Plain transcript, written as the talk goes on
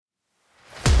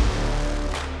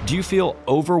Do you feel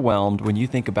overwhelmed when you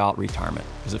think about retirement?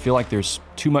 Does it feel like there's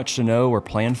too much to know or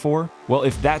plan for? Well,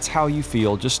 if that's how you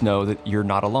feel, just know that you're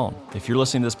not alone. If you're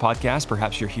listening to this podcast,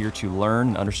 perhaps you're here to learn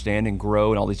and understand and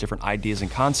grow in all these different ideas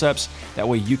and concepts. That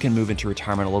way you can move into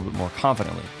retirement a little bit more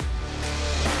confidently.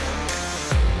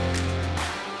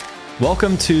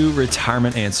 Welcome to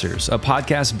Retirement Answers, a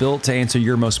podcast built to answer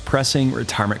your most pressing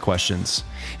retirement questions.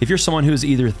 If you're someone who's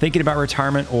either thinking about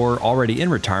retirement or already in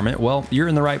retirement, well, you're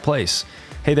in the right place.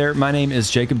 Hey there, my name is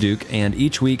Jacob Duke, and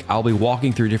each week I'll be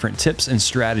walking through different tips and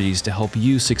strategies to help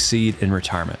you succeed in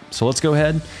retirement. So let's go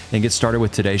ahead and get started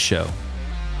with today's show.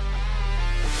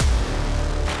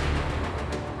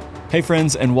 Hey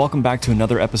friends, and welcome back to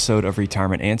another episode of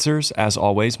Retirement Answers. As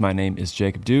always, my name is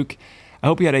Jacob Duke. I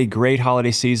hope you had a great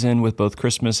holiday season with both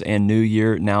Christmas and New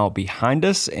Year now behind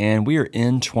us, and we are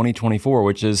in 2024,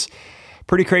 which is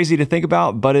pretty crazy to think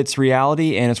about, but it's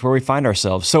reality and it's where we find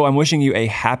ourselves. So I'm wishing you a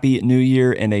happy new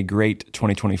year and a great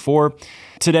 2024.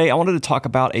 Today, I wanted to talk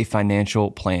about a financial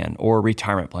plan or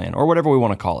retirement plan or whatever we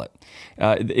want to call it.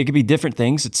 It could be different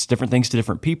things. It's different things to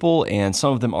different people, and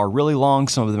some of them are really long,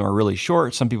 some of them are really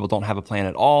short. Some people don't have a plan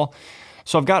at all.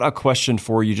 So I've got a question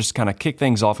for you, just to kind of kick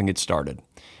things off and get started.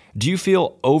 Do you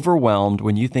feel overwhelmed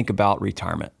when you think about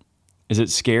retirement? Is it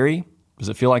scary? Does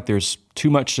it feel like there's too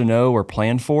much to know or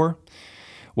plan for?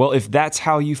 Well, if that's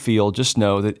how you feel, just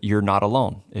know that you're not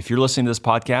alone. If you're listening to this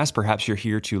podcast, perhaps you're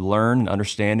here to learn and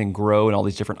understand and grow in all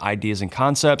these different ideas and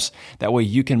concepts. That way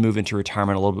you can move into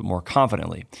retirement a little bit more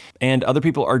confidently. And other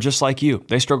people are just like you.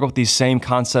 They struggle with these same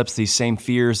concepts, these same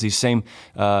fears, these same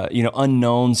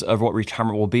unknowns of what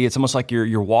retirement will be. It's almost like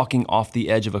you're walking off the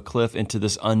edge of a cliff into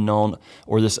this unknown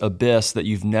or this abyss that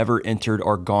you've never entered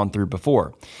or gone through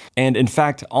before. And in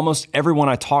fact, almost everyone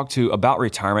I talk to about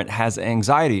retirement has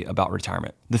anxiety about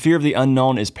retirement. The fear of the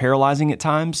unknown is paralyzing at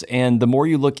times, and the more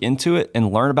you look into it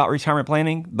and learn about retirement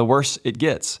planning, the worse it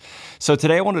gets. So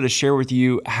today I wanted to share with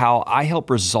you how I help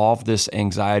resolve this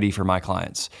anxiety for my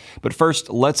clients. But first,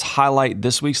 let's highlight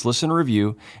this week's listener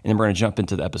review, and then we're going to jump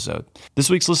into the episode. This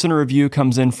week's listener review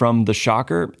comes in from The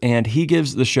Shocker, and he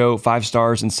gives the show 5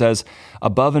 stars and says,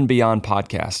 "Above and Beyond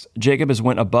podcast. Jacob has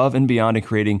went above and beyond in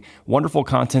creating wonderful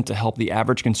content to help the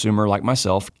average consumer like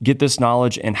myself get this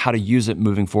knowledge and how to use it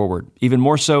moving forward. Even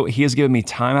more so, he has given me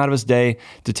time out of his day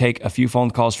to take a few phone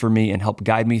calls for me and help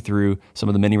guide me through some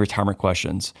of the many retirement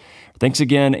questions. Thanks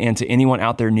again, and to anyone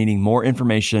out there needing more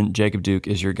information, Jacob Duke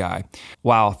is your guy."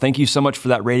 Wow, thank you so much for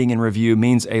that rating and review. It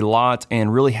means a lot,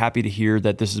 and really happy to hear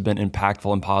that this has been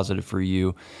impactful and positive for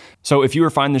you. So if you are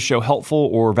finding this show helpful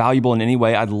or valuable in any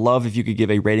way, I'd love if you could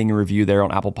give a rating and review there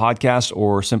on Apple Podcasts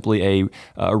or simply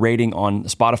a rating on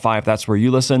Spotify if that's where you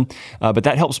listen. But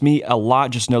that helps me a lot.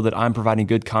 Just know that I'm providing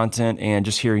good content and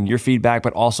just hearing your feedback,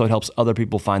 but also it helps other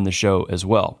people find the show as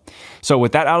well. So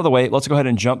with that out of the way, let's go ahead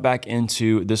and jump back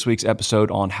into this week's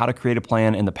episode on how to create a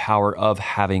plan and the power of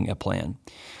having a plan.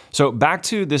 So back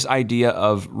to this idea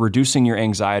of reducing your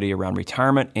anxiety around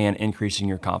retirement and increasing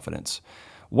your confidence.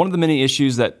 One of the many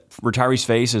issues that retirees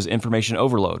face is information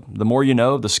overload. The more you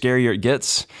know, the scarier it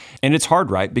gets. And it's hard,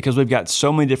 right? Because we've got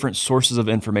so many different sources of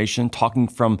information talking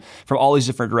from all these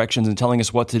different directions and telling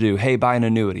us what to do. Hey, buy an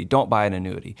annuity. Don't buy an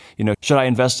annuity. Should I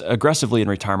invest aggressively in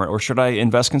retirement or should I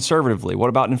invest conservatively? What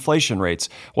about inflation rates?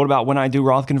 What about when I do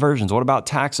Roth conversions? What about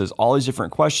taxes? All these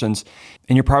different questions.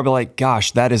 And you're probably like,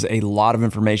 gosh, that is a lot of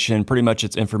information. Pretty much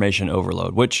it's information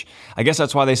overload, which I guess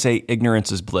that's why they say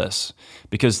ignorance is bliss.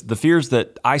 Because the fears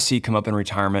that I see come up in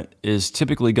retirement is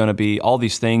typically going to be all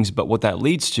these things, but what that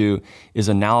leads to is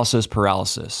analysis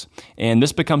paralysis. And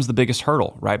this becomes the biggest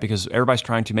hurdle, right? Because everybody's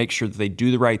trying to make sure that they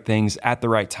do the right things at the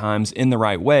right times in the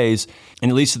right ways. And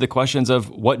it leads to the questions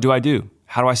of, what do I do?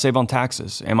 How do I save on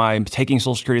taxes? Am I taking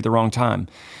Social Security at the wrong time?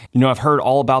 I've heard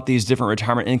all about these different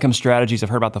retirement income strategies. I've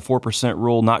heard about the 4%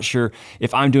 rule, not sure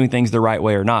if I'm doing things the right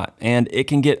way or not. And it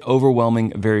can get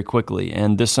overwhelming very quickly.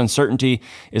 And this uncertainty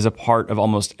is a part of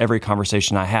almost every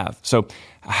conversation I have. So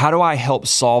how do I help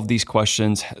solve these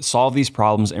questions, solve these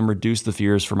problems, and reduce the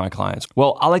fears for my clients?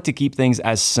 Well, I like to keep things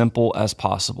as simple as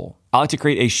possible. I like to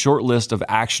create a short list of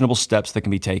actionable steps that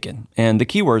can be taken. And the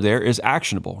key word there is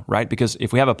actionable, right? Because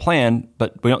if we have a plan,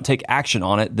 but we don't take action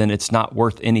on it, then it's not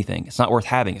worth anything. It's not worth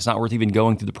having. It's not worth even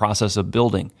going through the process of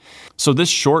building. So this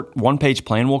short one-page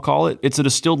plan, we'll call it, it's a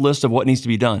distilled list of what needs to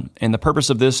be done. And the purpose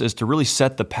of this is to really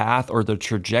set the path or the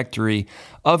trajectory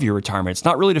of your retirement. It's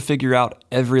not really to figure out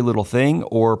every little thing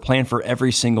or plan for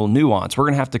every single nuance. We're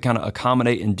going to have to kind of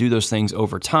accommodate and do those things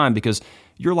over time because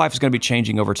your life is going to be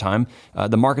changing over time.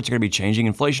 The markets are going to be changing.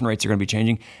 Inflation rates are going to be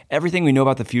changing. Everything we know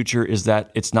about the future is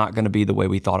that it's not going to be the way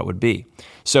we thought it would be.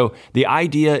 So the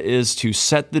idea is to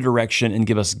set the direction and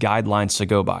give us guidelines to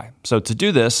go by. So to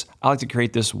do this, I like to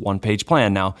create this one-page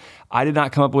plan. Now, I did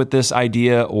not come up with this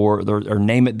idea or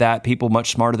name it that. People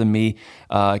much smarter than me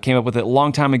came up with it a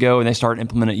long time ago, and they started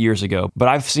implementing it years ago. But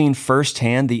I've seen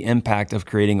firsthand the impact of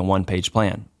creating a one-page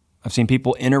plan. I've seen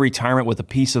people enter retirement with a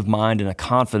peace of mind and a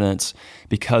confidence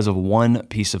because of one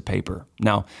piece of paper.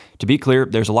 Now, to be clear,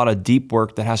 there's a lot of deep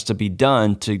work that has to be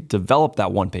done to develop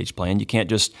that one-page plan. You can't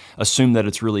just assume that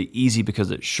it's really easy because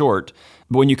it's short.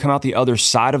 But when you come out the other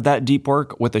side of that deep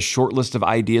work with a short list of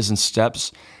ideas and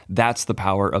steps, that's the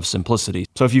power of simplicity.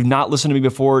 So if you've not listened to me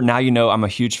before, now you know I'm a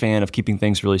huge fan of keeping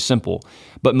things really simple.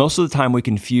 But most of the time we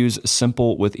confuse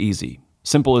simple with easy.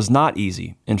 Simple is not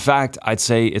easy. In fact, I'd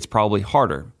say it's probably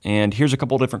harder. And here's a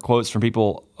couple of different quotes from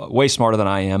people way smarter than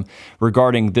I am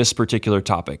regarding this particular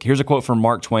topic. Here's a quote from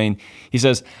Mark Twain. He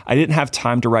says, "I didn't have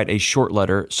time to write a short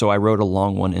letter, so I wrote a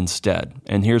long one instead."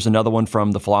 And here's another one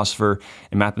from the philosopher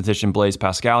and mathematician Blaise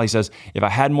Pascal. He says, "If I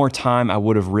had more time, I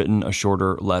would have written a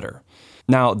shorter letter."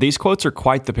 Now, these quotes are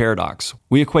quite the paradox.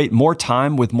 We equate more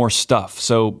time with more stuff.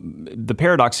 So the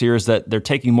paradox here is that they're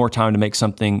taking more time to make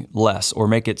something less or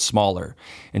make it smaller.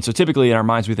 And so typically in our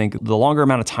minds, we think the longer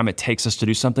amount of time it takes us to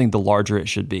do something, the larger it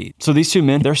should be. So these two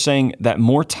men, they're saying that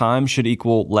more time should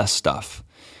equal less stuff.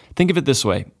 Think of it this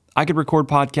way. I could record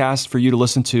podcasts for you to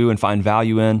listen to and find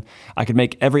value in. I could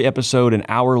make every episode an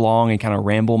hour long and kind of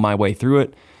ramble my way through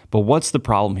it. But what's the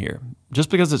problem here? Just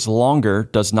because it's longer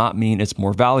does not mean it's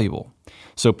more valuable.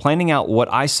 So planning out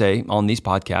what I say on these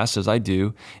podcasts as I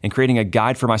do and creating a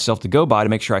guide for myself to go by to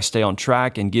make sure I stay on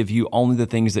track and give you only the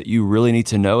things that you really need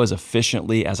to know as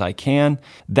efficiently as I can,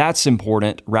 that's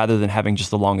important rather than having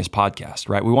just the longest podcast,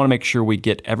 right? We want to make sure we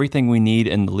get everything we need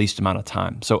in the least amount of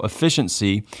time. So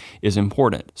efficiency is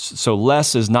important. So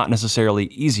less is not necessarily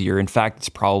easier. In fact, it's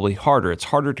probably harder. It's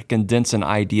harder to condense an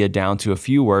idea down to a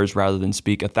few words rather than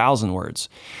speak 1,000 words.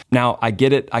 Now, I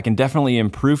get it. I can definitely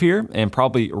improve here and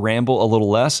probably ramble a little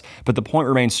less, but the point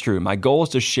remains true. My goal is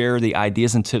to share the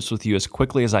ideas and tips with you as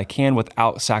quickly as I can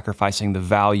without sacrificing the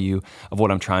value of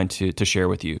what I'm trying to share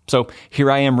with you. So here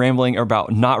I am rambling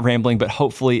about not rambling, but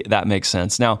hopefully that makes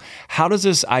sense. Now, how does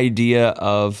this idea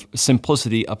of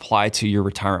simplicity apply to your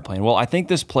retirement plan? Well, I think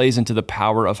this plays into the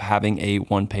power of having a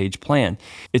one-page plan.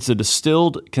 It's a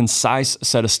distilled, concise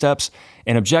set of steps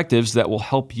and objectives that will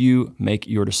help you make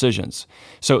your decisions.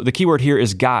 So the key word here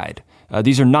is guide.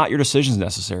 These are not your decisions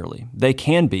necessarily. They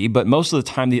can be, but most of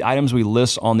the time, the items we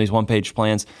list on these one-page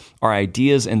plans are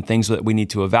ideas and things that we need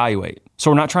to evaluate. So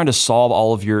we're not trying to solve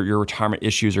all of your retirement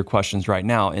issues or questions right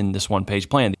now in this one-page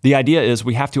plan. The idea is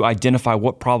we have to identify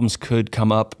what problems could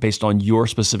come up based on your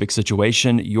specific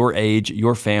situation, your age,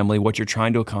 your family, what you're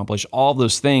trying to accomplish, all of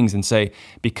those things, and say,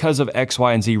 because of X,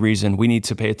 Y, and Z reason, we need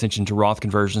to pay attention to Roth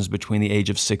conversions between the age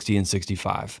of 60 and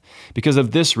 65. Because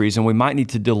of this reason, we might need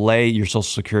to delay your Social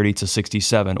Security to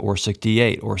 67 or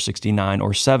 68 or 69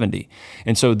 or 70.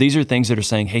 And so these are things that are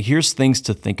saying, hey, here's things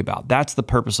to think about. That's the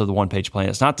purpose of the one-page plan.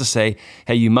 It's not to say,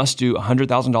 hey, you must do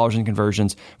 $100,000 in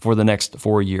conversions for the next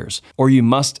 4 years, or you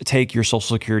must take your Social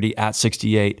Security at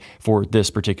 68 for this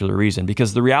particular reason.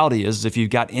 Because the reality is, if you've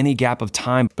got any gap of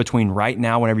time between right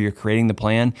now, whenever you're creating the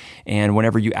plan, and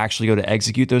whenever you actually go to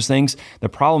execute those things, the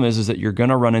problem is that you're going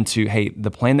to run into, hey,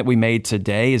 the plan that we made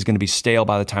today is going to be stale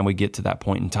by the time we get to that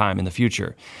point in time in the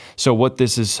future. So what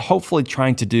this is hopefully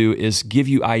trying to do is give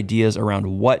you ideas around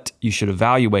what you should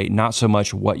evaluate, not so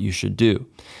much what you should do.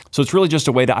 So it's really just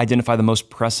a way to identify the most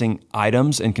pressing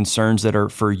items and concerns that are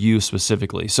for you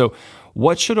specifically. So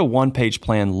what should a one-page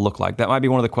plan look like? That might be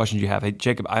one of the questions you have. Hey,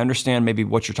 Jacob, I understand maybe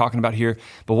what you're talking about here,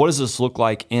 but what does this look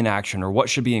like in action, or what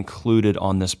should be included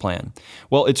on this plan?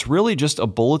 Well, it's really just a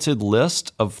bulleted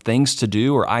list of things to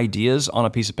do or ideas on a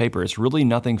piece of paper. It's really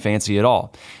nothing fancy at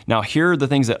all. Now, here are the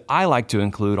things that I like to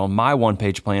include on my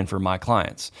one-page plan for my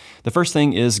clients. The first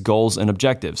thing is goals and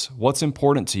objectives. What's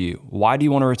important to you? Why do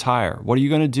you want to retire? What are you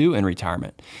going to do in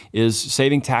retirement? Is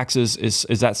saving taxes,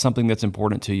 is that something that's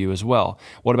important to you as well?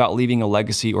 What about leaving a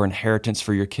legacy or inheritance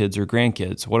for your kids or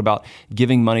grandkids? What about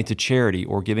giving money to charity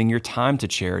or giving your time to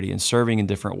charity and serving in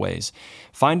different ways?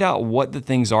 Find out what the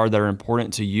things are that are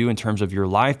important to you in terms of your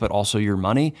life, but also your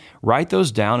money. Write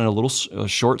those down in a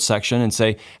short section and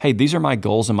say, hey, these are my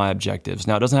goals and my objectives.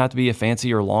 Now, it doesn't have to be a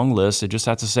fancy or long list. It just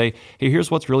has to say, hey, here's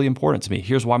what's really important to me.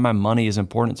 Here's why my money is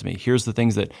important to me. Here's the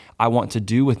things that I want to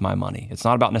do with my money. It's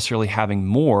not about necessarily having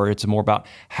more. It's more about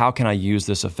how can I use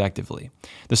this effectively.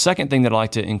 The second thing that I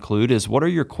like to include is what are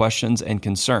your questions and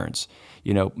concerns?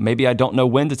 Maybe I don't know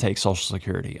when to take Social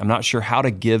Security. I'm not sure how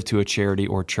to give to a charity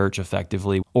or church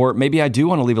effectively. Or maybe I do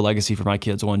want to leave a legacy for my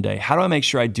kids one day. How do I make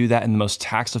sure I do that in the most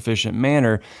tax efficient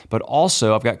manner? But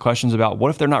also, I've got questions about what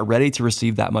if they're not ready to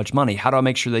receive that much money? How do I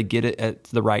make sure they get it at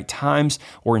the right times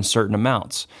or in certain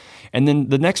amounts? And then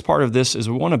the next part of this is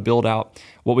we want to build out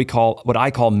what I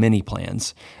call mini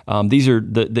plans. These are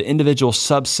the individual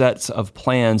subsets of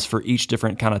plans for each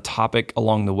different kind of topic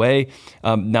along the way.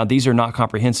 Now, these are not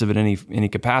comprehensive in any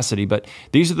capacity, but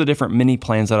these are the different mini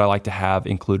plans that I like to have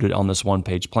included on this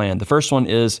one-page plan. The first one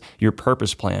is your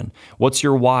purpose plan. What's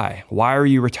your why? Why are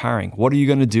you retiring? What are you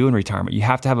going to do in retirement? You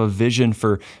have to have a vision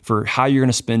for how you're going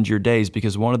to spend your days,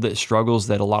 because one of the struggles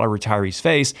that a lot of retirees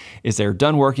face is they're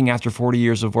done working after 40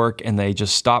 years of work and they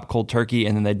just stop cold turkey,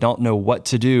 and then they don't know what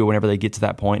to do whenever they get to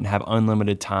that point and have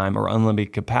unlimited time or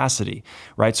unlimited capacity,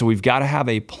 right? So we've got to have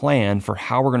a plan for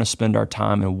how we're going to spend our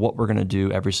time and what we're going to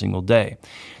do every single day.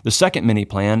 The second mini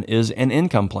plan is an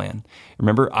income plan.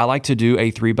 Remember, I like to do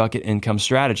a 3-bucket income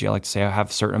strategy. I like to say I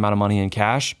have a certain amount of money in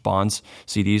cash, bonds,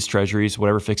 CDs, treasuries,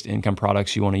 whatever fixed income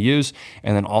products you want to use,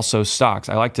 and then also stocks.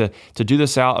 I like to do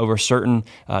this out over a certain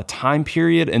time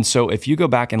period. And so if you go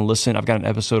back and listen, I've got an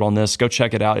episode on this. Go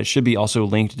check it out. It should be also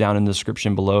linked down in the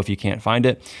description below if you can't find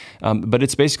it. But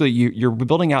it's basically you're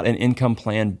building out an income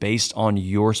plan based on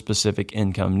your specific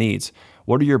income needs.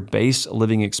 What are your base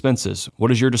living expenses? What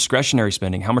is your discretionary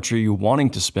spending? How much are you wanting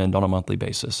to spend on a monthly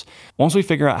basis? Once we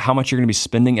figure out how much you're going to be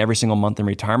spending every single month in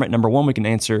retirement, number one, we can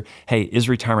answer, hey, is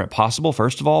retirement possible,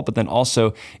 first of all? But then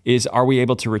also, are we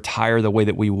able to retire the way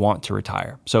that we want to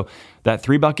retire? So that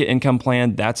 3-bucket income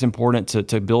plan, that's important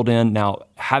to build in. Now,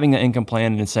 having an income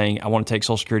plan and saying, I want to take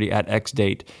Social Security at X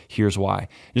date, here's why.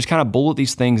 Just kind of bullet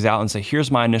these things out and say, here's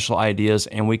my initial ideas,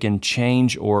 and we can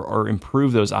change or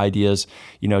improve those ideas,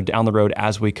 down the road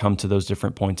as we come to those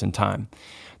different points in time.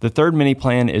 The third mini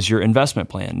plan is your investment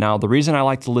plan. Now, the reason I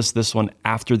like to list this one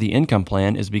after the income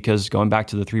plan is because going back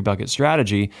to the 3-bucket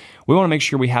strategy, we want to make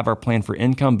sure we have our plan for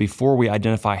income before we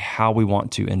identify how we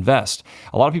want to invest.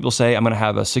 A lot of people say, I'm going to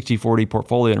have a 60-40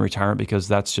 portfolio in retirement because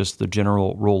that's just the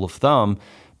general rule of thumb,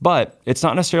 but it's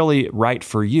not necessarily right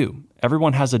for you.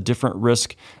 Everyone has a different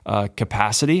risk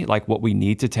capacity, like what we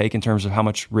need to take in terms of how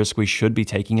much risk we should be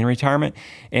taking in retirement.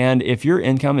 And if your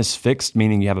income is fixed,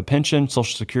 meaning you have a pension,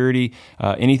 Social Security,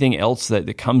 anything else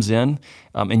that comes in,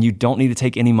 and you don't need to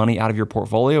take any money out of your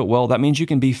portfolio, well, that means you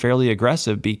can be fairly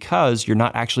aggressive because you're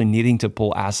not actually needing to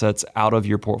pull assets out of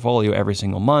your portfolio every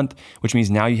single month, which means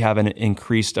now you have an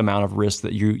increased amount of risk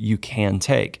that you can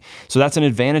take. So that's an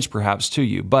advantage perhaps to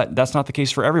you, but that's not the case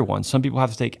for everyone. Some people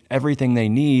have to take everything they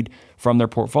need from their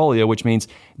portfolio, which means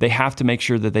they have to make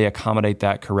sure that they accommodate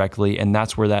that correctly. And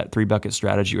that's where that 3-bucket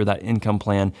strategy or that income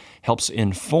plan helps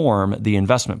inform the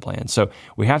investment plan. So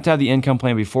we have to have the income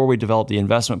plan before we develop the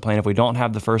investment plan. If we don't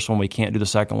have the first one, we can't do the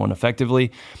second one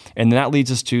effectively. And that leads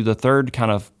us to the third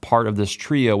kind of part of this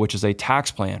trio, which is a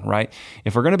tax plan, right?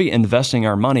 If we're going to be investing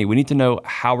our money, we need to know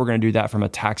how we're going to do that from a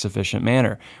tax efficient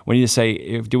manner. We need to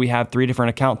say, do we have 3 different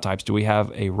account types? Do we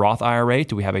have a Roth IRA?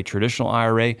 Do we have a traditional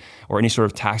IRA or any sort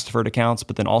of tax deferred accounts?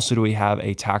 But then also, do we have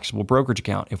a taxable brokerage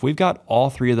account? If we've got all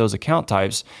 3 of those account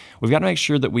types, we've got to make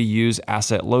sure that we use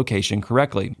asset location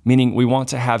correctly, meaning we want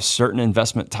to have certain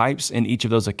investment types in each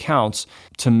of those accounts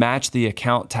to match the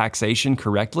account taxation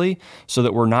correctly so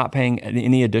that we're not paying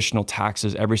any additional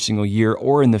taxes every single year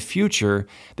or in the future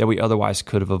that we otherwise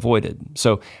could have avoided.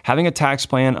 So having a tax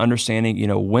plan, understanding,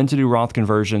 when to do Roth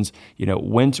conversions,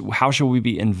 how should we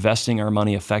be investing our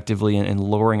money effectively and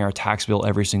lowering our tax bill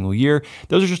every single year.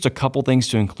 Those are just a couple things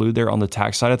to include there on the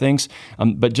tax side of things.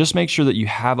 But just make sure that you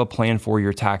have a plan for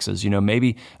your taxes.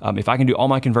 Maybe if I can do all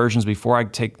my conversions before I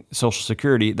take Social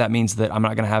Security, that means that I'm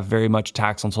not going to have very much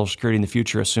tax on Social Security in the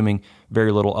future, assuming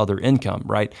very little other income,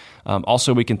 right?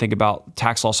 Also, we can think about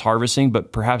tax loss harvesting,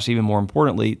 but perhaps even more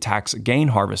importantly, tax gain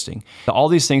harvesting. All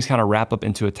these things kind of wrap up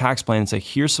into a tax plan and say,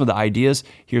 here's some of the ideas,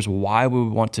 here's why we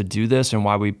want to do this and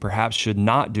why we perhaps should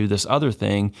not do this other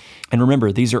thing. And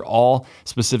remember, these are all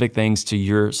specific things to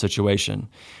your situation.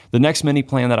 The next mini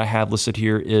plan that I have listed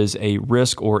here is a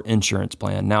risk or insurance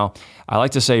plan. Now, I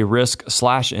like to say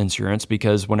risk/insurance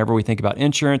because whenever we think about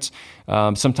insurance,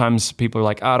 sometimes people are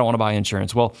like, I don't want to buy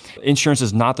insurance. Well, insurance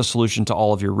is not the solution to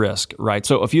all of your risk, right?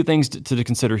 So a few things to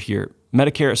consider here.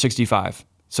 Medicare at 65.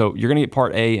 So you're going to get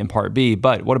Part A and Part B,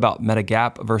 but what about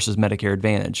Medigap versus Medicare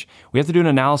Advantage? We have to do an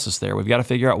analysis there. We've got to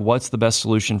figure out what's the best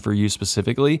solution for you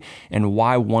specifically and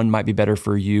why one might be better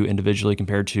for you individually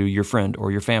compared to your friend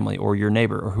or your family or your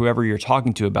neighbor or whoever you're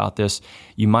talking to about this.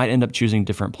 You might end up choosing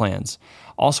different plans.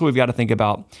 Also, we've got to think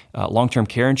about long-term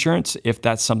care insurance, if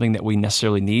that's something that we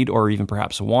necessarily need or even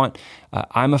perhaps want.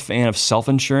 I'm a fan of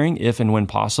self-insuring if and when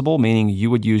possible, meaning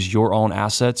you would use your own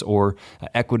assets or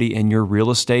equity in your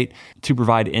real estate to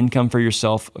provide income for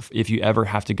yourself if you ever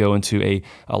have to go into a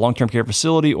long-term care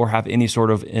facility or have any sort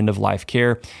of end-of-life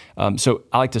care. So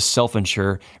I like to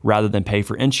self-insure rather than pay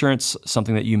for insurance,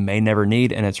 something that you may never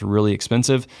need and it's really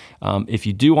expensive. If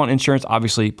you do want insurance,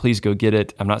 obviously, please go get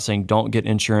it. I'm not saying don't get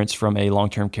insurance from a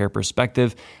long-term care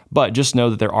perspective, but just know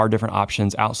that there are different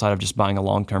options outside of just buying a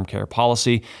long-term care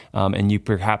policy, and you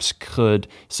perhaps could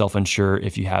self-insure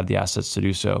if you have the assets to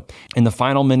do so. And the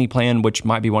final mini plan, which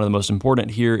might be one of the most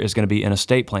important here, is going to be an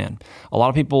estate plan. A lot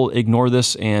of people ignore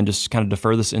this and just kind of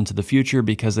defer this into the future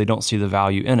because they don't see the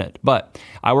value in it. But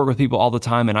I work with people all the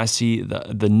time and I see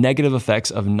the negative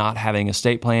effects of not having an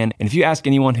estate plan. And if you ask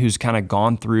anyone who's kind of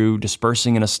gone through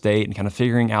dispersing an estate and kind of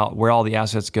figuring out where all the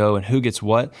assets go and who gets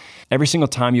what, every single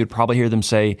time you would probably hear them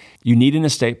say, you need an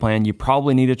estate plan, you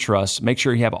probably need a trust, make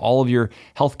sure you have all of your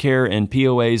healthcare and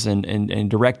POAs and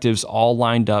directives all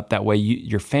lined up. That way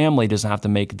your family doesn't have to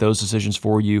make those decisions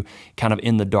for you kind of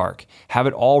in the dark. Have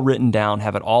it all written down,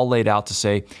 have it all laid out to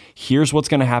say, here's what's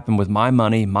going to happen with my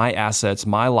money, my assets,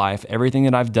 my life, everything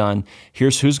that I've done.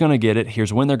 Here's who's going to get it,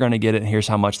 here's when they're going to get it, and here's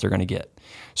how much they're going to get.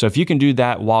 So if you can do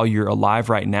that while you're alive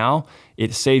right now,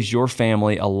 it saves your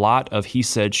family a lot of he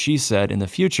said, she said in the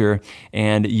future,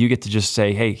 and you get to just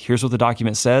say, hey, here's what the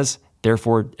document says,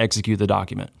 therefore execute the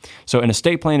document. So an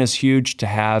estate plan is huge to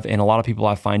have, and a lot of people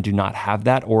I find do not have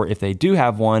that, or if they do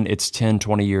have one, it's 10,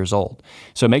 20 years old.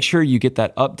 So make sure you get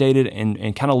that updated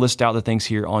and kind of list out the things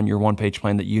here on your one-page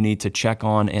plan that you need to check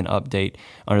on and update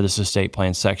under this estate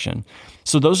plan section.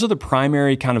 So those are the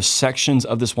primary kind of sections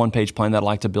of this one-page plan that I'd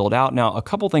like to build out. Now, a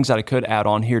couple things that I could add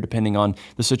on here, depending on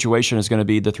the situation, is going to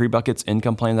be the 3 buckets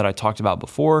income plan that I talked about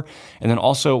before, and then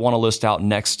also want to list out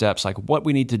next steps, like what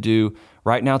we need to do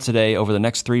right now today over the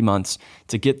next 3 months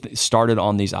to get started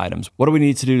on these items. What do we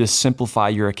need to do to simplify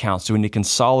your accounts? Do we need to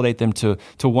consolidate them to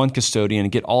one custodian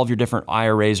and get all of your different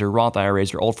IRAs or Roth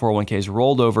IRAs or old 401ks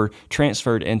rolled over,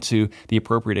 transferred into the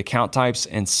appropriate account types,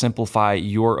 and simplify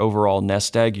your overall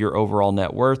nest egg, your overall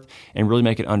net worth, and really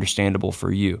make it understandable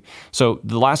for you? So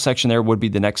the last section there would be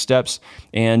the next steps.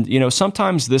 And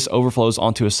sometimes this overflows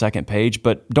onto a second page,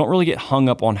 but don't really get hung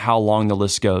up on how long the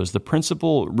list goes. The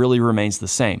principle really remains the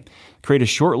same. Create a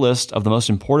short list of the most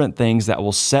important things that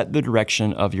will set the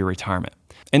direction of your retirement.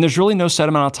 And there's really no set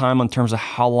amount of time in terms of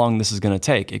how long this is going to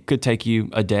take. It could take you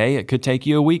a day, it could take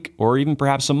you a week, or even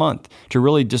perhaps a month to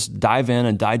really just dive in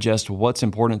and digest what's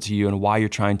important to you and why you're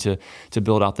trying to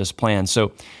build out this plan.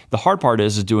 So the hard part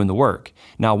is doing the work.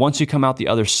 Now, once you come out the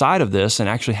other side of this and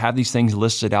actually have these things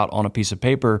listed out on a piece of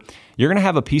paper, you're going to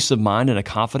have a peace of mind and a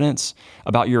confidence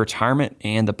about your retirement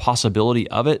and the possibility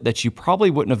of it that you probably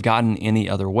wouldn't have gotten any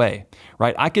other way,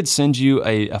 right? I could send you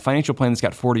a financial plan that's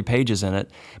got 40 pages in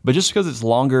it, but just because it's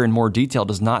longer and more detailed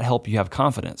does not help you have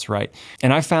confidence, right?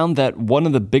 And I found that one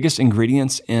of the biggest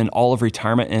ingredients in all of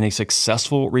retirement and a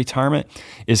successful retirement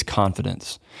is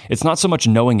confidence. It's not so much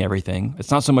knowing everything.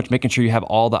 It's not so much making sure you have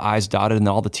all the I's dotted and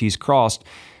all the T's crossed.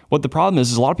 What the problem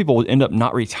is a lot of people will end up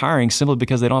not retiring simply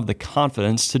because they don't have the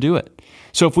confidence to do it.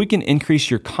 So if we can increase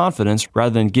your confidence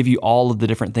rather than give you all of the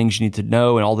different things you need to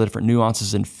know and all the different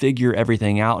nuances and figure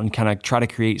everything out and kind of try to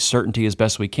create certainty as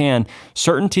best we can,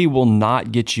 certainty will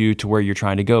not get you to where you're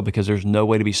trying to go because there's no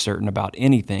way to be certain about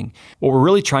anything. What we're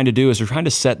really trying to do is we're trying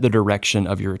to set the direction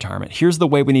of your retirement. Here's the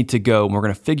way we need to go, and we're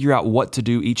going to figure out what to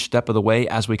do each step of the way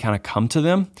as we kind of come to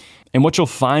them. And what you'll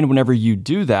find whenever you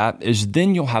do that is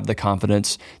then you'll have the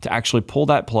confidence to actually pull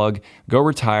that plug, go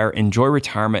retire, enjoy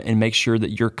retirement, and make sure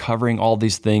that you're covering all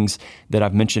these things that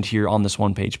I've mentioned here on this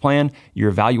one-page plan. You're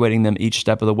evaluating them each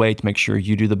step of the way to make sure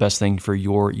you do the best thing for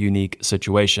your unique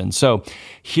situation. So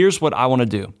here's what I want to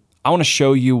do. I want to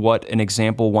show you what an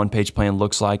example one-page plan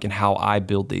looks like and how I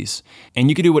build these. And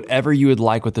you can do whatever you would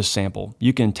like with this sample.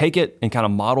 You can take it and kind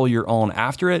of model your own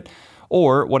after it.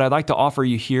 Or what I'd like to offer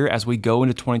you here as we go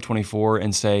into 2024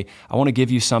 and say, I want to give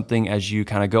you something as you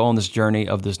kind of go on this journey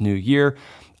of this new year.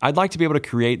 I'd like to be able to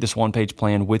create this one-page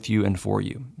plan with you and for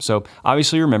you. So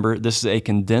obviously remember, this is a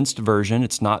condensed version.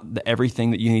 It's not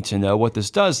everything that you need to know. What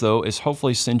this does though is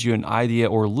hopefully send you an idea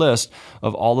or list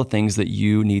of all the things that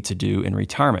you need to do in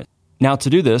retirement. Now,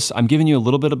 to do this, I'm giving you a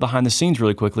little bit of behind the scenes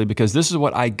really quickly because this is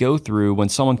what I go through when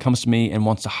someone comes to me and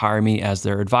wants to hire me as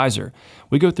their advisor.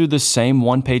 We go through the same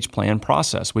one-page plan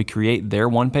process. We create their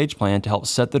one-page plan to help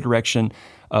set the direction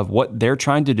of what they're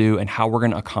trying to do and how we're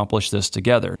going to accomplish this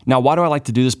together. Now, why do I like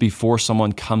to do this before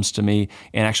someone comes to me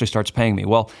and actually starts paying me?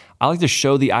 Well, I like to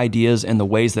show the ideas and the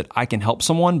ways that I can help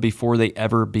someone before they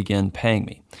ever begin paying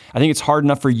me. I think it's hard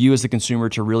enough for you as the consumer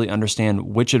to really understand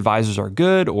which advisors are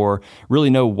good or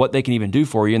really know what they can even do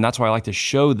for you. And that's why I like to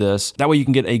show this. That way you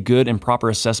can get a good and proper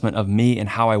assessment of me and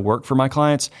how I work for my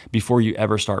clients before you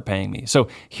ever start paying me. So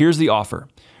here's the offer.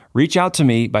 Reach out to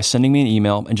me by sending me an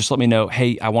email and just let me know,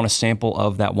 hey, I want a sample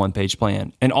of that one-page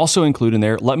plan. And also include in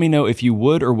there, let me know if you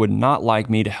would or would not like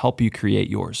me to help you create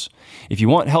yours. If you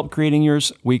want help creating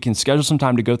yours, we can schedule some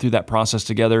time to go through that process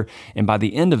together. And by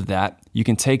the end of that, you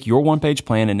can take your one-page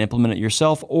plan and implement it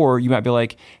yourself. Or you might be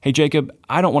like, hey, Jacob,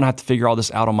 I don't want to have to figure all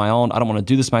this out on my own. I don't want to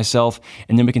do this myself.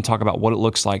 And then we can talk about what it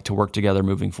looks like to work together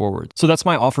moving forward. So that's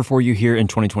my offer for you here in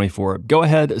 2024. Go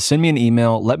ahead, send me an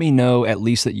email. Let me know at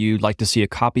least that you'd like to see a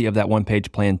copy of that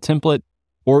one-page plan template,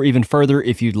 or even further,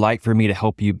 if you'd like for me to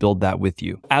help you build that with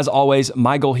you. As always,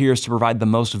 my goal here is to provide the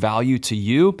most value to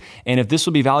you. And if this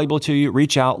will be valuable to you,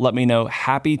 reach out, let me know.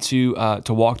 Happy to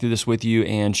walk through this with you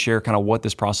and share kind of what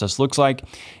this process looks like.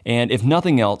 And if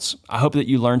nothing else, I hope that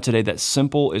you learned today that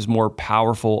simple is more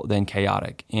powerful than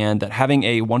chaotic, and that having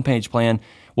a one-page plan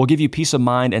will give you peace of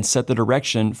mind and set the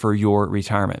direction for your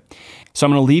retirement. So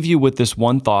I'm going to leave you with this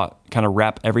one thought, kind of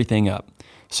wrap everything up.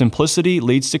 Simplicity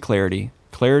leads to clarity,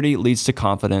 clarity leads to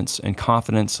confidence, and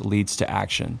confidence leads to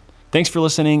action. Thanks for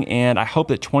listening, and I hope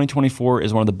that 2024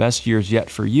 is one of the best years yet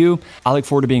for you. I look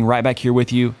forward to being right back here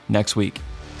with you next week.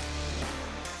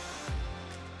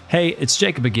 Hey, it's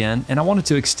Jacob again, and I wanted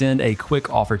to extend a quick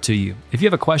offer to you. If you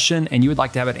have a question and you would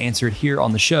like to have it answered here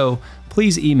on the show,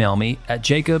 please email me at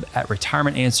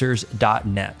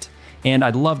jacob@retirementanswers.net, and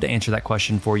I'd love to answer that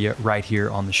question for you right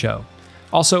here on the show.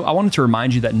 Also, I wanted to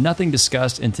remind you that nothing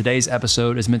discussed in today's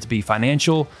episode is meant to be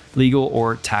financial, legal,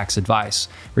 or tax advice.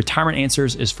 Retirement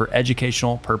Answers is for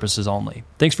educational purposes only.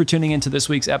 Thanks for tuning into this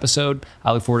week's episode.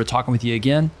 I look forward to talking with you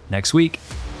again next week.